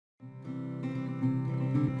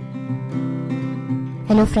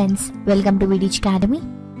Hello friends, welcome to VDH Academy,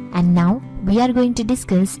 and now we are going to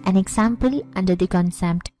discuss an example under the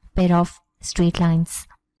concept pair of straight lines.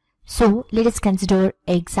 So let us consider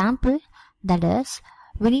an example, that is,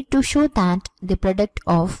 we need to show that the product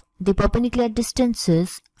of the perpendicular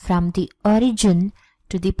distances from the origin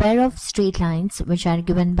to the pair of straight lines which are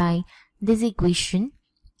given by this equation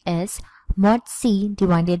is mod c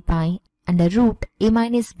divided by under root a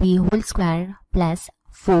minus b whole square plus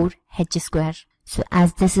 4h square. So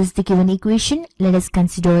as this is the given equation, let us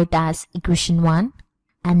consider it as equation 1.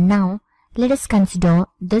 And now let us consider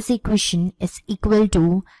this equation is equal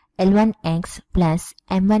to L1x plus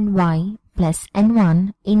M1y plus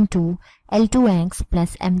N1 into L2x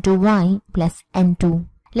plus M2y plus N2.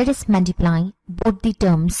 Let us multiply both the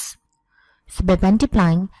terms. So by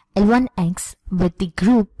multiplying L1x with the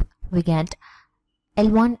group, we get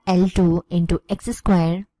L1 L2 into x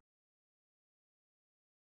square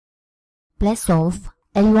plus of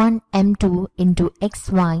L1 M2 into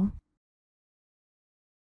xy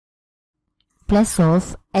plus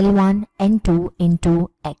of L1 N2 into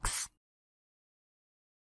x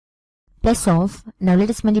plus of, now let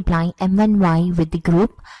us multiply M1y with the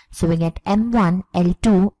group, so we get M1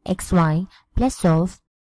 L2 xy plus of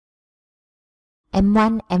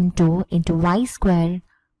M1 M2 into y square,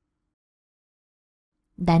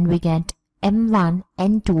 then we get M1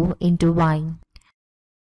 N2 into y.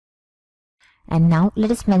 And now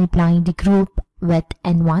let us multiply the group with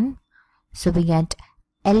N1, so we get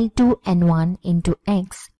L2 N1 into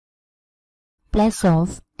x plus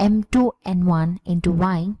of M2 N1 into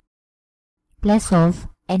y plus of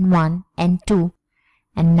N1 N2.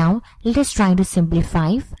 And now let us try to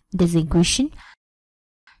simplify this equation.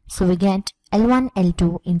 So we get L1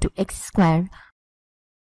 L2 into x square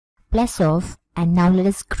plus of, and now let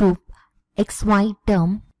us group xy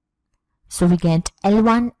term. So we get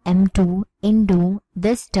L1 M2 into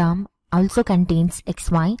this term also contains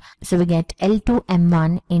xy. So we get L2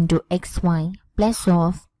 M1 into xy plus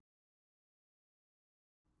of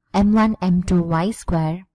M1 M2 y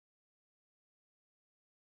square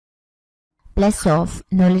plus of,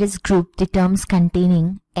 now let us group the terms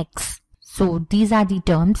containing x. So these are the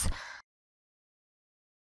terms,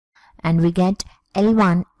 and we get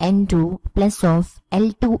L1 N2 plus of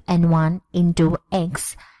L2 N1 into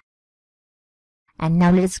x. And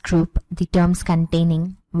now let's group the terms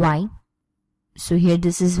containing y. So here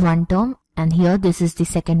this is one term and here this is the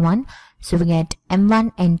second one. So we get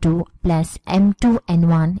M1 N2 plus M2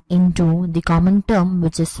 N1 into the common term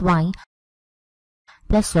which is y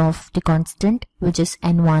plus of the constant which is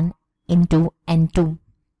N1 into N2.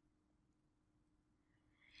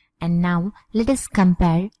 And now let us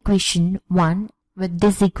compare equation 1 with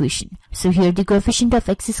this equation. So here the coefficient of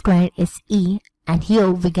x square is e, and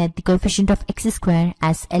here we get the coefficient of x square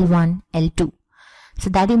as L1 L2. So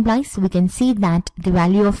that implies we can see that the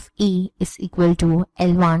value of e is equal to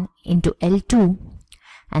L1 into L2,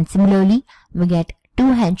 and similarly we get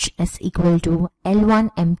 2h is equal to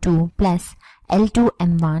L1 M2 plus L2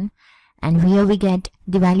 M1, and here we get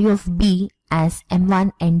the value of b as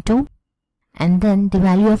M1 N2, and then the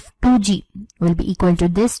value of 2g will be equal to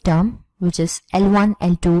this term which is L1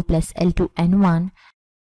 L2 plus L2 N1,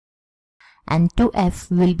 and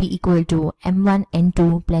 2f will be equal to M1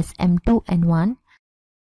 N2 plus M2 N1,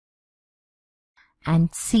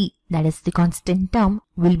 and c, that is the constant term,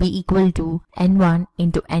 will be equal to N1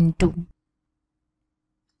 into N2.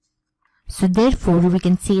 So therefore we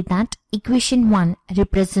can say that equation 1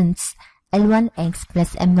 represents L1x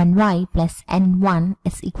plus M1y plus N1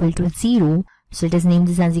 is equal to 0. So let us name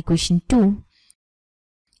this as equation 2.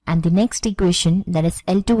 And the next equation, that is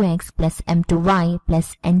L2x plus M2y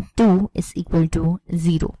plus N2 is equal to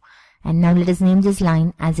 0. And now let us name this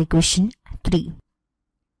line as equation 3.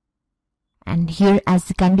 And here as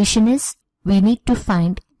the condition is, we need to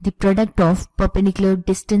find the product of perpendicular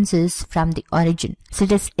distances from the origin. So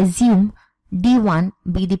let us assume D1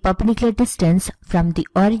 be the perpendicular distance from the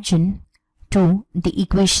origin to the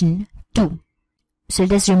equation 2. So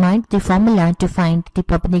let us remind the formula to find the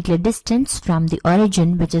perpendicular distance from the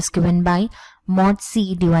origin, which is given by mod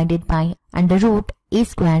c divided by under root a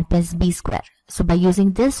square plus b square. So by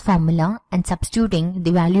using this formula and substituting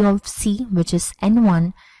the value of c, which is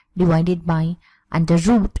N1 divided by under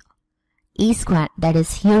root a square, that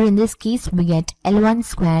is here in this case we get L1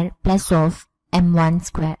 square plus of M1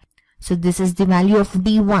 square. So this is the value of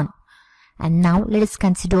D1. And now let us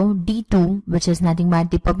consider D2, which is nothing but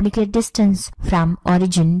the perpendicular distance from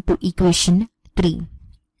origin to equation 3.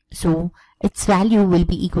 So its value will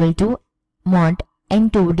be equal to mod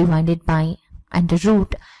N2 divided by under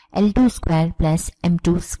root L2 square plus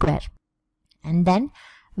M2 square. And then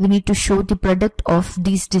we need to show the product of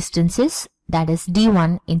these distances, that is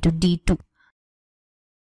d1 into d2.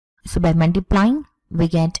 So by multiplying, we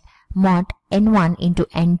get mod n1 into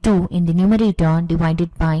n2 in the numerator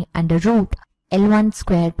divided by under root L1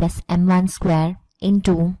 square plus M1 square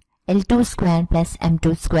into L2 square plus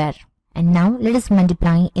M2 square. And now let us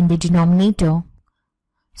multiply in the denominator.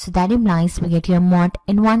 So that implies we get here mod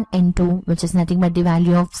n1 n2, which is nothing but the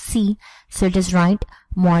value of c. So it is right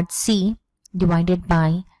mod c divided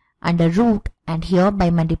by under root, and here by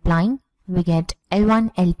multiplying we get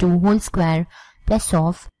L1 L2 whole square plus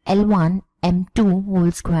of L1 M2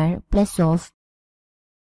 whole square plus of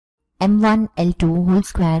M1 L2 whole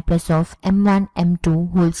square plus of M1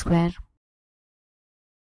 M2 whole square.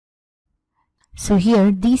 So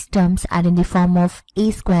here these terms are in the form of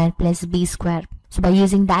a square plus b square. So by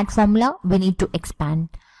using that formula we need to expand.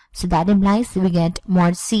 So that implies we get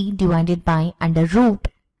mod c divided by under root,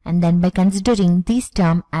 and then by considering this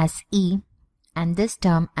term as e and this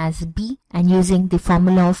term as b and using the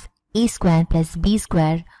formula of a square plus b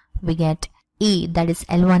square, we get a, that is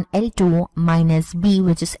L1 L2 minus b,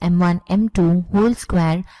 which is M1 M2 whole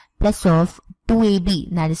square plus of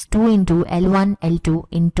 2ab, that is 2 into L1 L2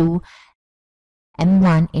 into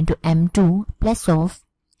M1 into M2 plus of,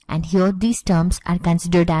 and here these terms are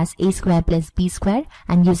considered as a square plus b square,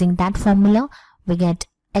 and using that formula we get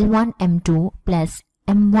L1 M2 plus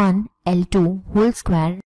M1 L2 whole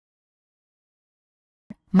square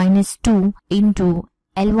minus 2 into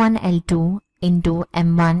L1 L2 into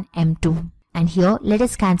M1 M2. And here let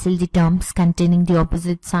us cancel the terms containing the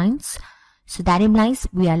opposite signs. So that implies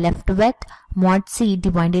we are left with mod c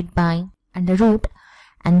divided by under root,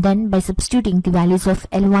 and then by substituting the values of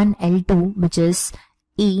L1 L2, which is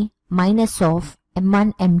a, minus of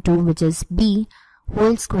M1 M2, which is b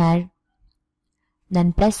whole square,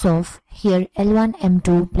 then plus of here L1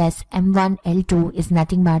 M2 plus M1 L2 is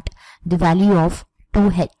nothing but the value of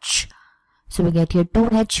 2h. So we get here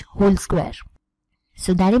 2h whole square.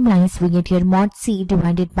 So that implies we get here mod c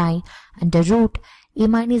divided by under root a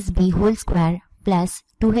minus b whole square plus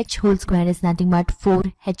 2h whole square is nothing but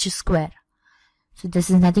 4h square. So this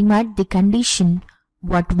is nothing but the condition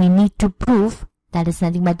what we need to prove, that is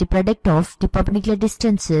nothing but the product of the perpendicular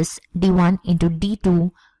distances d1 into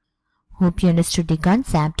d2. Hope you understood the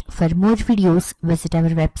concept. For more videos, visit our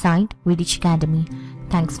website Vidish Academy.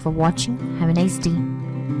 Thanks for watching. Have a nice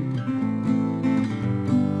day.